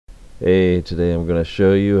Hey, today I'm going to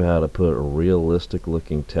show you how to put a realistic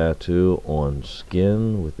looking tattoo on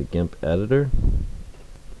skin with the Gimp editor.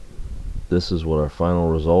 This is what our final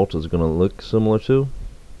result is going to look similar to.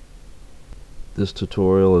 This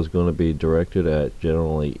tutorial is going to be directed at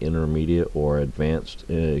generally intermediate or advanced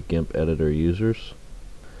Gimp editor users.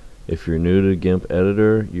 If you're new to Gimp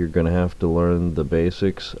editor, you're going to have to learn the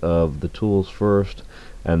basics of the tools first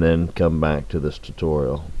and then come back to this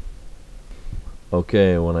tutorial.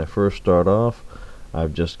 Okay, when I first start off,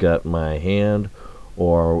 I've just got my hand,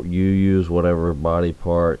 or you use whatever body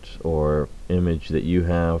part or image that you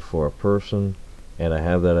have for a person, and I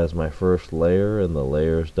have that as my first layer in the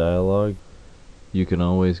layers dialog. You can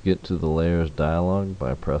always get to the layers dialog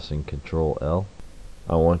by pressing Ctrl L.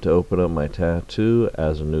 I want to open up my tattoo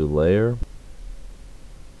as a new layer.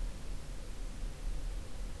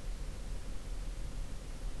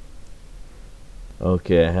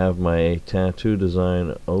 Okay, I have my tattoo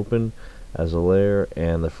design open as a layer,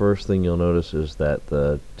 and the first thing you'll notice is that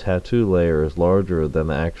the tattoo layer is larger than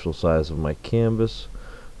the actual size of my canvas.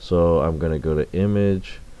 So I'm going to go to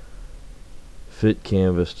Image, Fit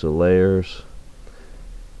Canvas to Layers.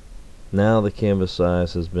 Now the canvas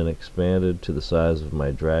size has been expanded to the size of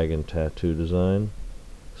my dragon tattoo design,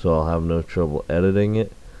 so I'll have no trouble editing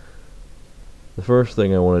it. The first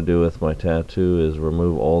thing I want to do with my tattoo is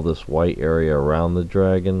remove all this white area around the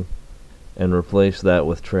dragon and replace that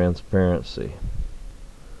with transparency.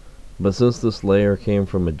 But since this layer came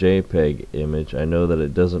from a JPEG image, I know that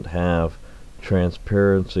it doesn't have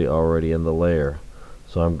transparency already in the layer.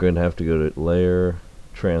 So I'm going to have to go to Layer,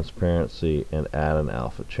 Transparency, and add an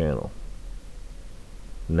alpha channel.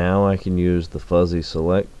 Now I can use the Fuzzy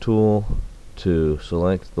Select tool to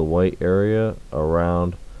select the white area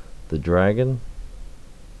around the dragon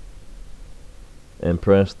and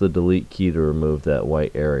press the delete key to remove that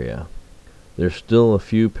white area. There's still a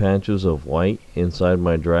few patches of white inside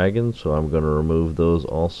my dragon, so I'm going to remove those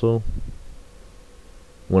also.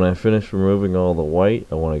 When I finish removing all the white,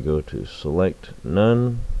 I want to go to Select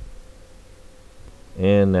None,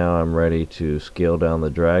 and now I'm ready to scale down the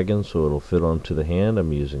dragon so it'll fit onto the hand.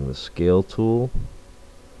 I'm using the Scale tool.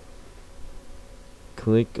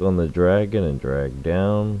 Click on the dragon and drag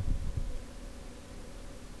down.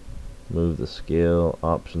 Move the scale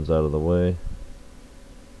options out of the way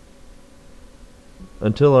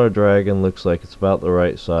until our dragon looks like it's about the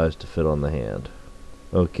right size to fit on the hand.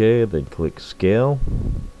 Okay, then click Scale.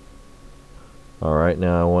 Alright,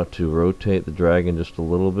 now I want to rotate the dragon just a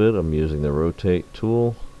little bit. I'm using the Rotate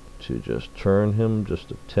tool to just turn him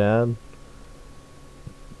just a tad.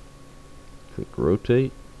 Click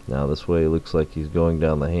Rotate. Now this way it looks like he's going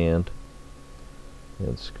down the hand.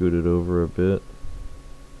 And scoot it over a bit.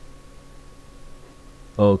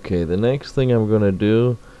 Okay, the next thing I'm going to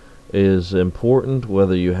do is important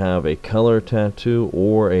whether you have a color tattoo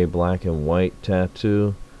or a black and white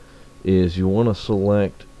tattoo, is you want to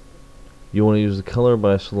use the color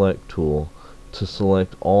by select tool to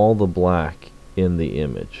select all the black in the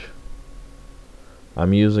image.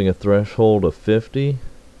 I'm using a threshold of 50,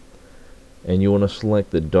 and you want to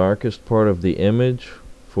select the darkest part of the image.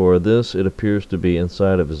 For this, it appears to be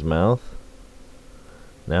inside of his mouth.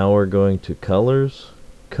 Now we're going to Colors,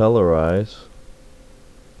 Colorize,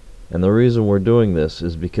 and the reason we're doing this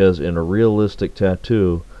is because in a realistic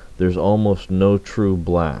tattoo there's almost no true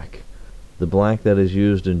black. The black that is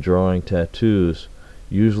used in drawing tattoos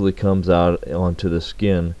usually comes out onto the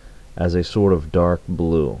skin as a sort of dark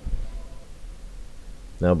blue.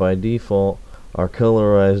 Now by default our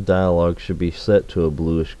Colorize dialog should be set to a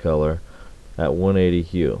bluish color at 180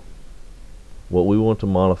 hue. What we want to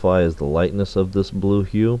modify is the lightness of this blue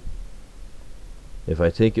hue. If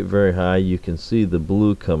I take it very high, you can see the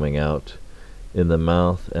blue coming out in the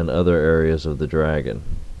mouth and other areas of the dragon.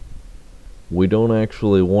 We don't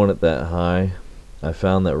actually want it that high. I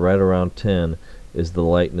found that right around 10 is the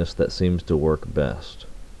lightness that seems to work best.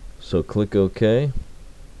 So click OK.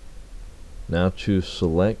 Now choose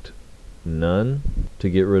Select None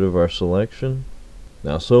to get rid of our selection.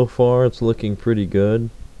 Now so far it's looking pretty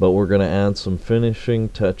good, but we're going to add some finishing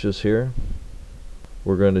touches here.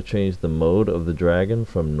 We're going to change the mode of the dragon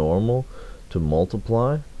from normal to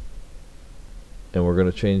multiply, and we're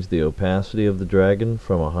going to change the opacity of the dragon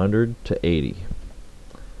from 100 to 80.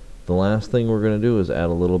 The last thing we're going to do is add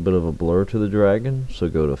a little bit of a blur to the dragon, so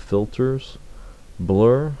go to Filters,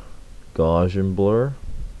 Blur, Gaussian Blur.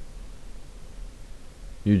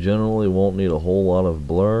 You generally won't need a whole lot of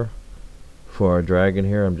blur. For our dragon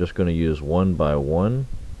here, I'm just going to use 1 by 1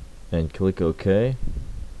 and click OK.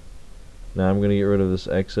 Now I'm going to get rid of this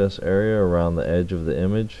excess area around the edge of the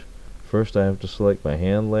image. First I have to select my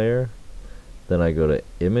hand layer, Then I go to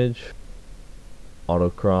image, auto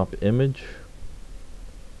crop image,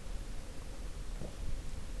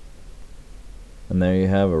 and there you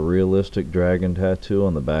have a realistic dragon tattoo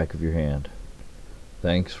on the back of your hand.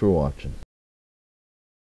 Thanks for watching.